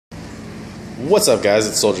What's up, guys?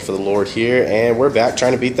 It's Soldier for the Lord here, and we're back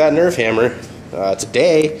trying to beat that Nerf hammer.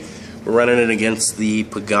 Today, we're running it against the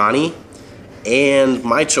Pagani, and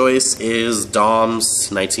my choice is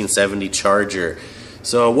Dom's 1970 Charger.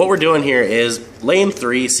 So what we're doing here is lane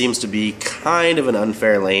 3 seems to be kind of an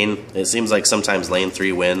unfair lane. It seems like sometimes lane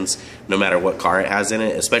 3 wins no matter what car it has in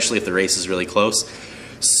it, especially if the race is really close.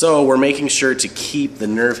 So we're making sure to keep the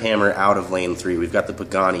Nerf hammer out of lane 3. We've got the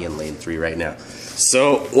Pagani in lane 3 right now.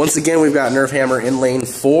 So once again, we've got Nerf hammer in lane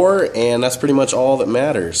 4, and that's pretty much all that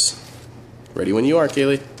matters. Ready when you are,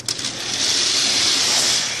 Kaylee.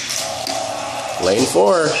 Lane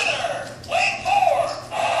 4.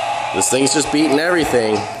 This thing's just beating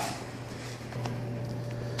everything.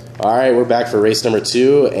 Alright, we're back for race number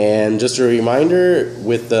 2, and just a reminder,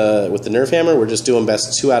 with the Nerf hammer, we're just doing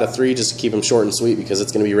best 2 out of 3 just to keep them short and sweet because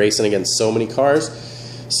it's going to be racing against so many cars.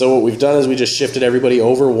 So what we've done is we just shifted everybody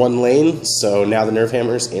over one lane, so now the Nerf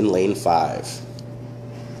hammer's in lane 5.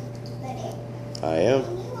 Ready? I am.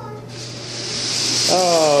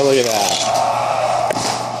 Oh, look at that.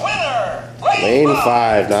 Winner! Lane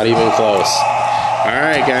 5, not even close.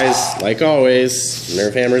 Alright guys, like always,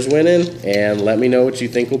 Nerf hammer's winning, and let me know what you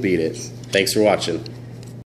think will beat it. Thanks for watching.